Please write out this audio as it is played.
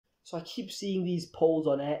So I keep seeing these polls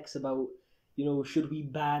on X about, should we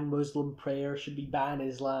ban Muslim prayer? Should we ban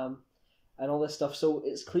Islam? And all this stuff. So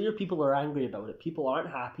it's clear people are angry about it. People aren't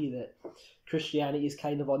happy that Christianity is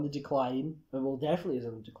kind of on the decline, and well, definitely is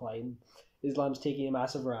on the decline. Islam's taking a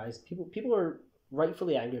massive rise. People are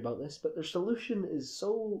rightfully angry about this, but their solution is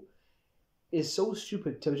so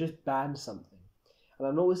stupid to just ban something. And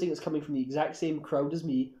I'm noticing it's coming from the exact same crowd as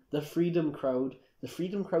me, the freedom crowd. The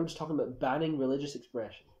freedom crowd's talking about banning religious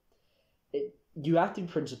expression. You have to be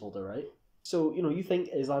principled, all right? So, you think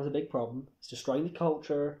Islam's a big problem. It's destroying the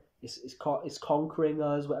culture. It's conquering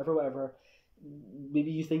us, whatever.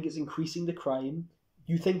 Maybe you think it's increasing the crime.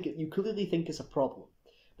 You clearly think it's a problem.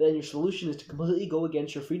 But then your solution is to completely go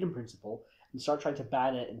against your freedom principle and start trying to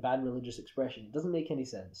ban it and ban religious expression. It doesn't make any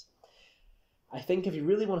sense. I think if you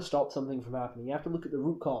really want to stop something from happening, you have to look at the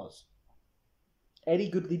root cause. Any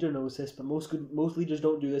good leader knows this, but most leaders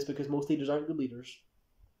don't do this because most leaders aren't good leaders.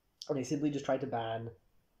 And they simply just try to ban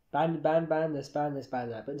this, ban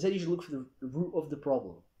that. But instead you should look for the root of the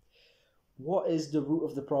problem. What is the root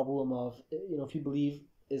of the problem of, if you believe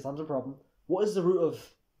Islam's a problem, what is the root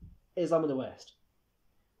of Islam in the West?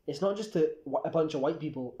 It's not just that a bunch of white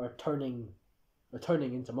people are turning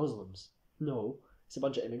into Muslims. No, it's a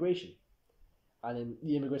bunch of immigration. And then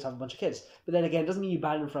the immigrants have a bunch of kids. But then again, it doesn't mean you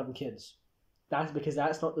ban them from having kids. That's because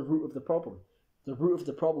that's not the root of the problem. The root of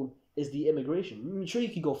the problem is the immigration. I'm sure you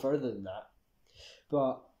could go further than that.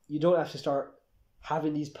 But you don't have to start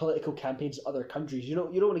having these political campaigns in other countries. You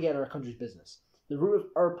don't want to get in our country's business. The root of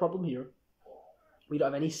our problem here, we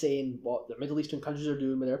don't have any say in what the Middle Eastern countries are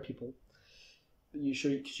doing with their people.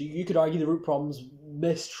 You could argue the root problem's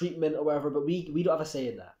mistreatment or whatever, but we don't have a say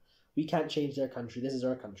in that. We can't change their country. This is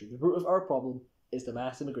our country. The root of our problem is the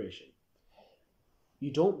mass immigration.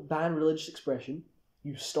 You don't ban religious expression.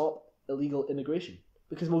 You stop illegal immigration,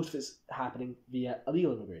 because most of it's happening via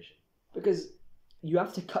illegal immigration. Because you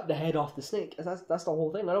have to cut the head off the snake. That's the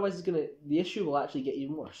whole thing. Otherwise, the issue will actually get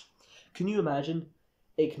even worse. Can you imagine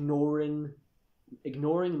ignoring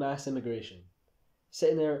mass immigration,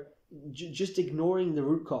 sitting there just ignoring the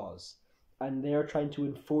root cause, and they're trying to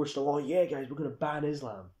enforce the law? Yeah, guys, we're going to ban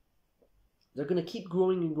Islam. They're going to keep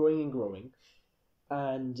growing and growing and growing,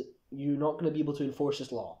 and you're not going to be able to enforce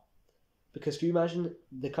this law. Because can you imagine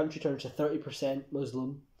the country turns to 30%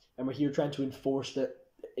 Muslim, and we're here trying to enforce the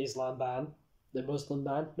Islam ban, the Muslim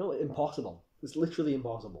ban? No, impossible. It's literally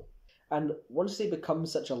impossible. And once they become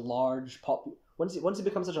such a large once they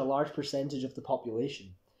become such a large percentage of the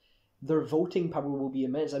population, their voting power will be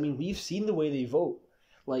immense. I mean, we've seen the way they vote.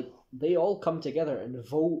 Like, they all come together and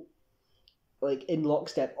vote like in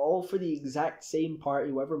lockstep, all for the exact same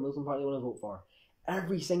party, whatever Muslim party they want to vote for.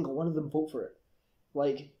 Every single one of them vote for it.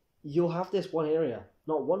 Like, you'll have this one area,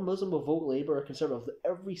 not one Muslim will vote Labour or Conservative.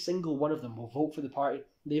 Every single one of them will vote for the party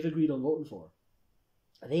they've agreed on voting for.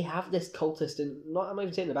 And they have this cultist, and I'm not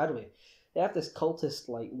even saying in a bad way, they have this cultist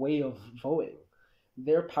like way of voting.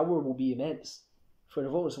 Their power will be immense for the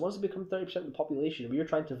voters. So once they become 30% of the population, if you're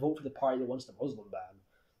trying to vote for the party that wants the Muslim ban,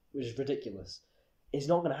 which is ridiculous, it's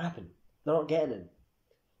not going to happen. They're not getting in.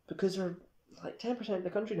 Because they're like 10% of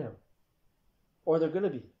the country now. Or they're going to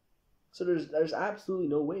be. So there's absolutely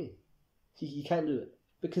no way. You can't do it.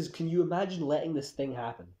 Because can you imagine letting this thing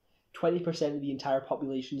happen? 20% of the entire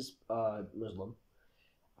population is Muslim.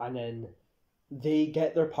 And then they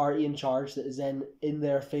get their party in charge that is then in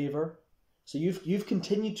their favour. So you've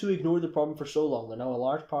continued to ignore the problem for so long. They're now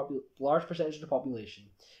a large percentage of the population.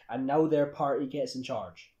 And now their party gets in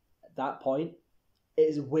charge. At that point, it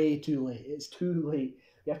is way too late. It's too late.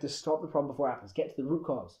 You have to stop the problem before it happens. Get to the root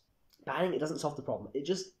cause. Banning it doesn't solve the problem. It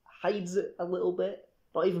just hides it a little bit.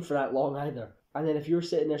 Not even for that long either. And then if you're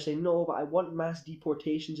sitting there saying, no, but I want mass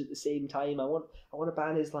deportations at the same time. I want to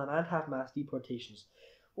ban Islam and have mass deportations.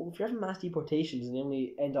 Well, if you're having mass deportations and they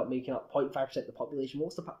only end up making up 0.5% of the population,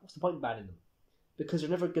 what's the point in banning them? Because they're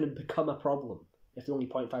never going to become a problem if they're only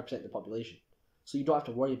 0.5% of the population. So you don't have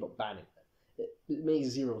to worry about banning them. It makes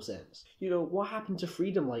zero sense. What happened to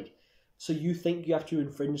freedom? Like, so you think you have to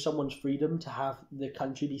infringe someone's freedom to have the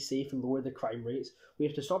country be safe and lower the crime rates? We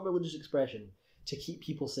have to stop religious expression to keep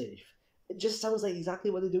people safe. It just sounds like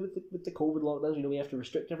exactly what they do with the COVID lockdowns. We have to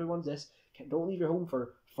restrict everyone's this. Don't leave your home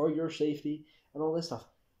for your safety and all this stuff.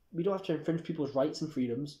 We don't have to infringe people's rights and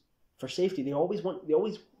freedoms for safety. They always want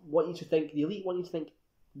you to think, the elite want you to think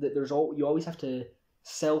that you always have to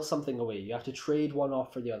sell something away. You have to trade one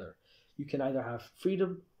off for the other. You can either have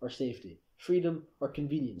freedom or safety, freedom or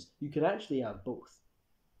convenience. You can actually have both.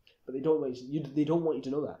 But they don't want you to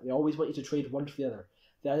know that. They always want you to trade one for the other.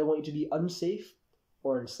 They either want you to be unsafe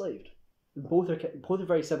or enslaved. And both are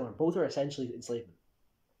very similar. Both are essentially enslavement.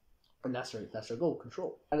 And that's their goal,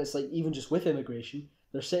 control. And it's like, even just with immigration,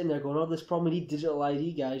 they're sitting there going, oh, this problem, we need digital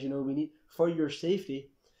ID, guys, we need, for your safety,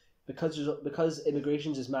 because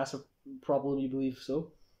immigration is a massive problem, you believe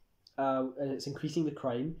so, and it's increasing the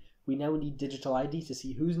crime, we now need digital ID to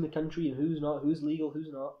see who's in the country and who's not, who's legal,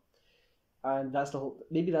 who's not. And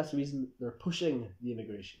maybe that's the reason they're pushing the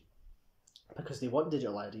immigration, because they want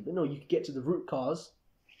digital ID. But no, you could get to the root cause,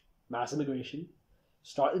 mass immigration,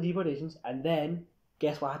 start the deportations, and then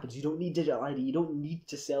guess what happens? You don't need digital ID. You don't need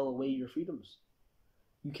to sell away your freedoms.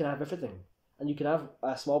 You can have everything. And you can have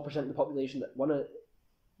a small percent of the population that want to,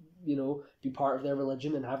 be part of their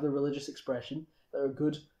religion and have their religious expression, that are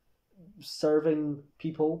good, serving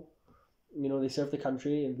people. They serve the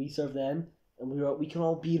country and we serve them. And we can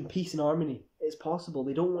all be in peace and harmony. It's possible.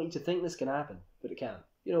 They don't want you to think this can happen, but it can.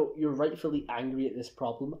 You're rightfully angry at this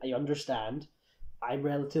problem. I understand.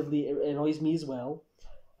 It annoys me as well.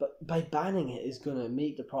 But by banning it is going to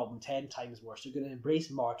make the problem 10 times worse. They're going to embrace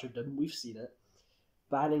martyrdom. We've seen it.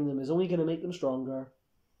 Banning them is only going to make them stronger.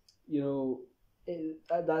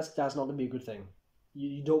 That's not going to be a good thing.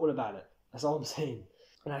 You don't want to ban it. That's all I'm saying.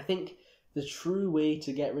 And I think the true way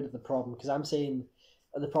to get rid of the problem, because I'm saying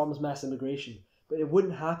the problem is mass immigration, but it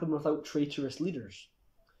wouldn't happen without traitorous leaders.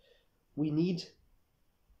 We need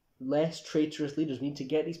less traitorous leaders. We need to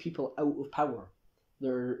get these people out of power.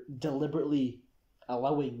 They're deliberately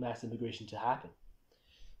allowing mass immigration to happen.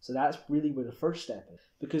 So that's really where the first step is,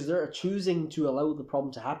 because they're choosing to allow the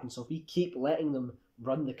problem to happen. So if we keep letting them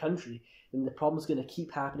run the country, then the problem's going to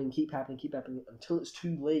keep happening until it's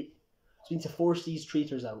too late. So we need to force these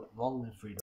traitors out. Long live freedom.